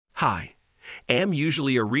Hi, am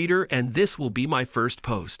usually a reader and this will be my first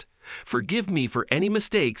post. Forgive me for any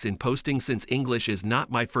mistakes in posting since English is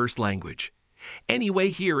not my first language. Anyway,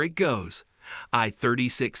 here it goes. I,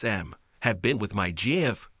 36M, have been with my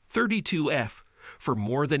GF, 32F, for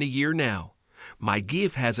more than a year now. My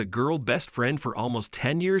GIF has a girl best friend for almost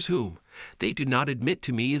 10 years whom they do not admit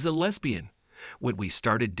to me is a lesbian. When we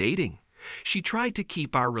started dating, she tried to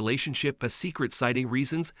keep our relationship a secret, citing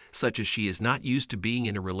reasons such as she is not used to being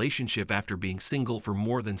in a relationship after being single for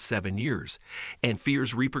more than 7 years, and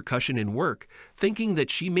fears repercussion in work, thinking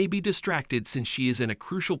that she may be distracted since she is in a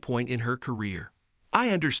crucial point in her career. I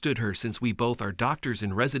understood her since we both are doctors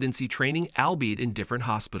in residency training, albeit in different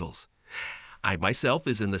hospitals. I myself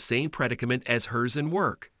is in the same predicament as hers in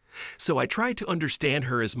work, so I tried to understand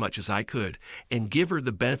her as much as I could and give her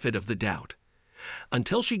the benefit of the doubt.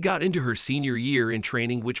 Until she got into her senior year in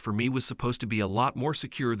training, which for me was supposed to be a lot more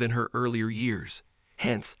secure than her earlier years.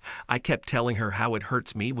 Hence, I kept telling her how it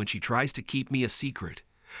hurts me when she tries to keep me a secret.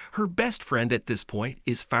 Her best friend at this point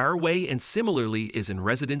is far away and similarly is in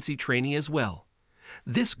residency training as well.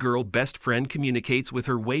 This girl best friend communicates with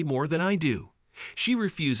her way more than I do. She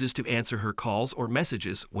refuses to answer her calls or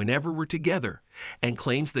messages whenever we're together and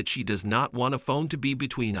claims that she does not want a phone to be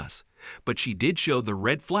between us, but she did show the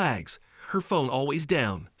red flags. Her phone always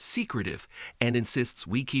down, secretive, and insists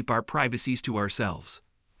we keep our privacies to ourselves.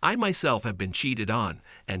 I myself have been cheated on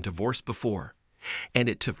and divorced before, and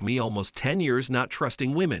it took me almost 10 years not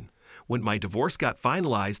trusting women. When my divorce got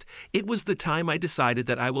finalized, it was the time I decided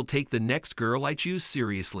that I will take the next girl I choose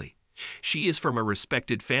seriously. She is from a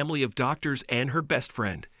respected family of doctors, and her best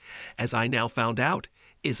friend, as I now found out,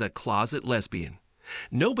 is a closet lesbian.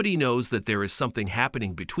 Nobody knows that there is something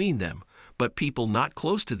happening between them, but people not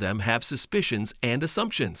close to them have suspicions and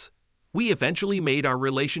assumptions. We eventually made our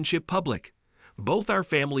relationship public. Both our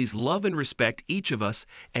families love and respect each of us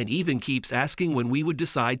and even keeps asking when we would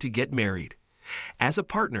decide to get married. As a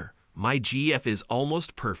partner, my GF is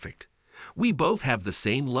almost perfect. We both have the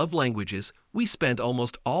same love languages. We spend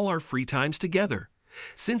almost all our free times together.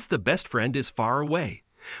 Since the best friend is far away,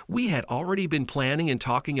 we had already been planning and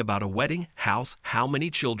talking about a wedding, house, how many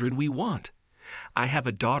children we want. I have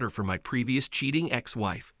a daughter from my previous cheating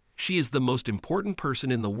ex-wife. She is the most important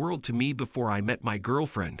person in the world to me before I met my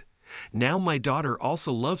girlfriend. Now my daughter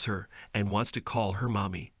also loves her and wants to call her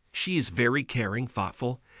mommy. She is very caring,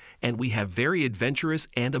 thoughtful, and we have very adventurous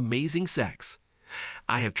and amazing sex.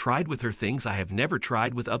 I have tried with her things I have never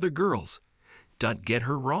tried with other girls. Don't get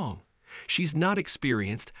her wrong. She's not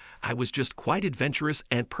experienced. I was just quite adventurous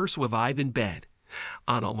and persuasive in bed.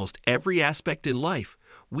 On almost every aspect in life,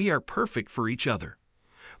 we are perfect for each other.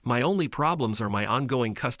 My only problems are my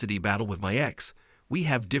ongoing custody battle with my ex. We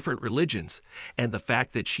have different religions, and the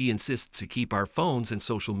fact that she insists to keep our phones and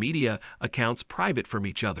social media accounts private from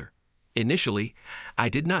each other. Initially, I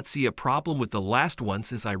did not see a problem with the last one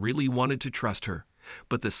since I really wanted to trust her,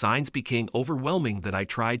 but the signs became overwhelming that I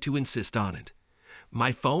tried to insist on it.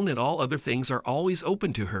 My phone and all other things are always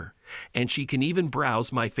open to her, and she can even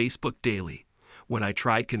browse my Facebook daily. When I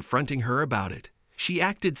tried confronting her about it, she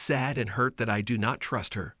acted sad and hurt that I do not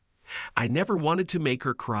trust her. I never wanted to make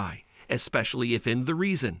her cry, especially if in the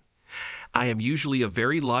reason. I am usually a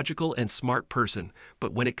very logical and smart person,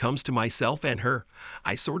 but when it comes to myself and her,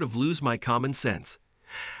 I sort of lose my common sense.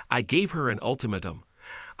 I gave her an ultimatum.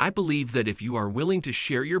 I believe that if you are willing to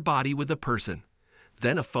share your body with a person,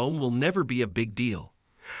 then a phone will never be a big deal.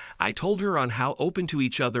 I told her on how open to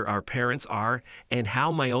each other our parents are and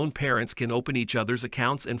how my own parents can open each other's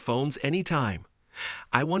accounts and phones anytime.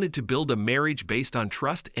 I wanted to build a marriage based on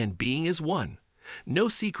trust and being as one. No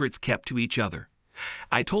secrets kept to each other.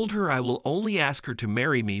 I told her I will only ask her to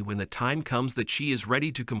marry me when the time comes that she is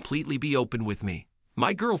ready to completely be open with me.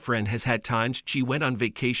 My girlfriend has had times she went on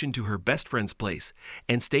vacation to her best friend's place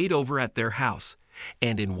and stayed over at their house.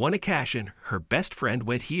 And in one occasion, her best friend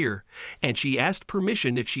went here, and she asked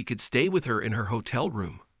permission if she could stay with her in her hotel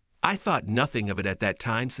room. I thought nothing of it at that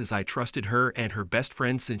time since I trusted her and her best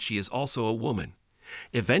friend since she is also a woman.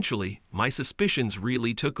 Eventually, my suspicions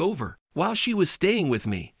really took over. While she was staying with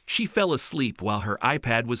me, she fell asleep while her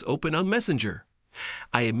iPad was open on Messenger.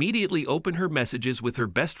 I immediately opened her messages with her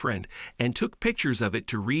best friend and took pictures of it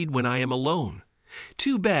to read when I am alone.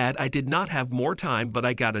 Too bad I did not have more time, but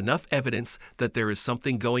I got enough evidence that there is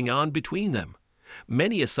something going on between them.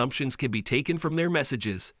 Many assumptions can be taken from their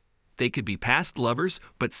messages. They could be past lovers,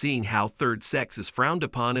 but seeing how third sex is frowned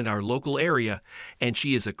upon in our local area, and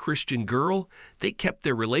she is a Christian girl, they kept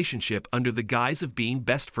their relationship under the guise of being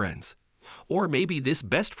best friends. Or maybe this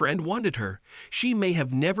best friend wanted her. She may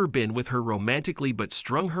have never been with her romantically but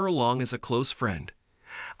strung her along as a close friend.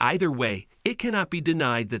 Either way, it cannot be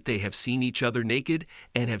denied that they have seen each other naked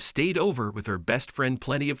and have stayed over with her best friend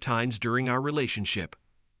plenty of times during our relationship.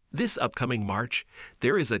 This upcoming March,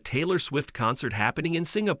 there is a Taylor Swift concert happening in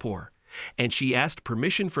Singapore, and she asked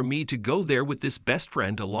permission from me to go there with this best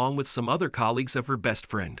friend along with some other colleagues of her best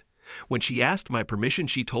friend. When she asked my permission,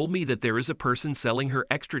 she told me that there is a person selling her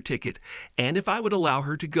extra ticket and if I would allow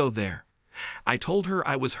her to go there. I told her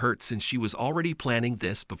I was hurt since she was already planning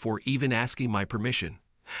this before even asking my permission.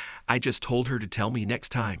 I just told her to tell me next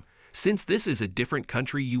time, since this is a different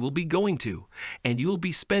country you will be going to, and you will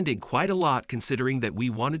be spending quite a lot considering that we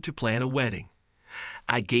wanted to plan a wedding.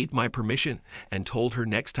 I gave my permission and told her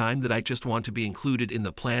next time that I just want to be included in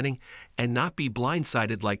the planning and not be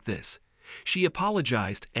blindsided like this. She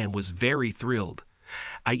apologized and was very thrilled.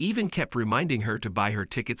 I even kept reminding her to buy her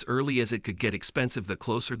tickets early as it could get expensive the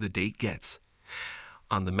closer the date gets.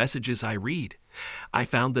 On the messages I read, I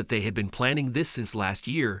found that they had been planning this since last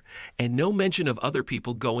year and no mention of other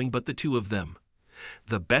people going but the two of them.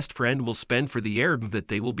 The best friend will spend for the Airbnb that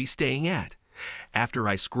they will be staying at. After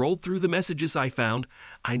I scrolled through the messages I found,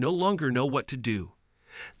 I no longer know what to do.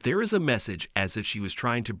 There is a message as if she was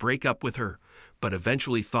trying to break up with her, but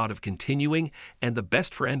eventually thought of continuing, and the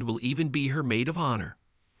best friend will even be her maid of honor.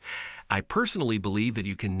 I personally believe that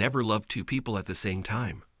you can never love two people at the same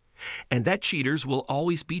time, and that cheaters will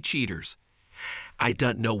always be cheaters. I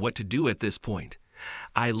don't know what to do at this point.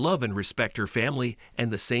 I love and respect her family,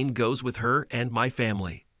 and the same goes with her and my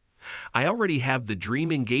family. I already have the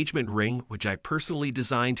dream engagement ring, which I personally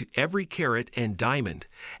designed to every carat and diamond,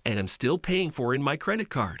 and am still paying for in my credit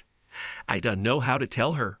card. I don't know how to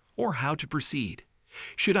tell her or how to proceed.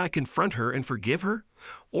 Should I confront her and forgive her,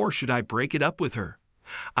 or should I break it up with her?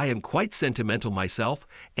 I am quite sentimental myself,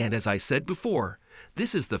 and as I said before,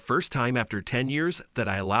 this is the first time after 10 years that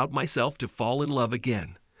I allowed myself to fall in love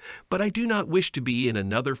again. But I do not wish to be in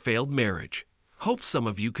another failed marriage. Hope some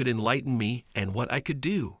of you could enlighten me and what I could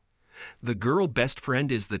do. The girl best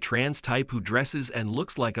friend is the trans type who dresses and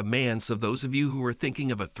looks like a man, so those of you who are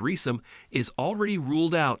thinking of a threesome is already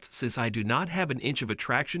ruled out since I do not have an inch of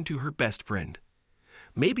attraction to her best friend.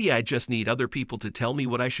 Maybe I just need other people to tell me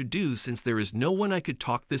what I should do since there is no one I could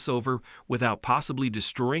talk this over without possibly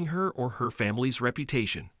destroying her or her family's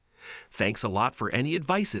reputation. Thanks a lot for any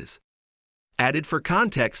advices. Added for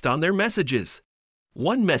context on their messages.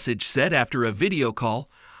 One message said after a video call,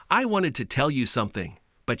 "I wanted to tell you something,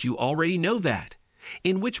 but you already know that,"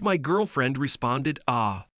 in which my girlfriend responded,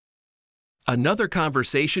 "Ah." Another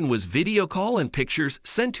conversation was video call and pictures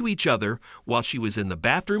sent to each other while she was in the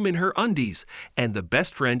bathroom in her undies, and the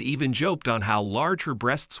best friend even joked on how large her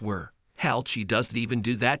breasts were. Hell, she doesn't even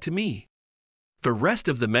do that to me. The rest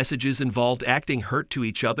of the messages involved acting hurt to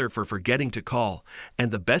each other for forgetting to call, and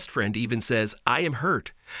the best friend even says, "I am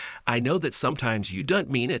hurt. I know that sometimes you don't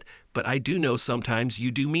mean it, but I do know sometimes you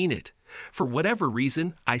do mean it. For whatever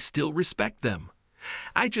reason, I still respect them.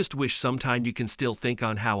 I just wish sometime you can still think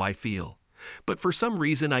on how I feel. But for some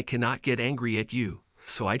reason I cannot get angry at you,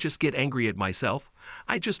 so I just get angry at myself.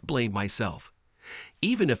 I just blame myself.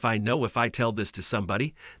 Even if I know if I tell this to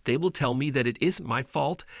somebody, they will tell me that it isn't my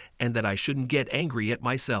fault and that I shouldn't get angry at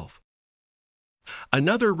myself."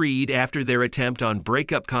 Another read after their attempt on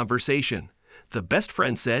breakup conversation. The best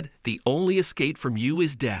friend said, "The only escape from you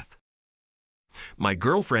is death." My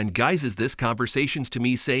girlfriend guises this conversations to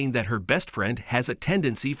me saying that her best friend has a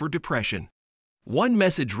tendency for depression. One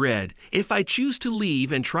message read, "If I choose to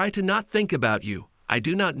leave and try to not think about you, I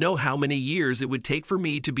do not know how many years it would take for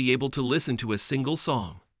me to be able to listen to a single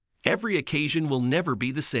song. Every occasion will never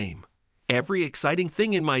be the same. Every exciting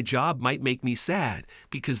thing in my job might make me sad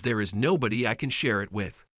because there is nobody I can share it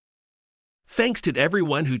with." Thanks to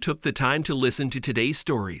everyone who took the time to listen to today's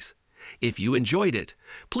stories. If you enjoyed it,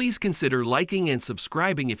 please consider liking and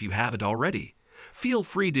subscribing if you haven't already. Feel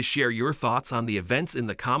free to share your thoughts on the events in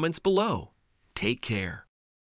the comments below. Take care.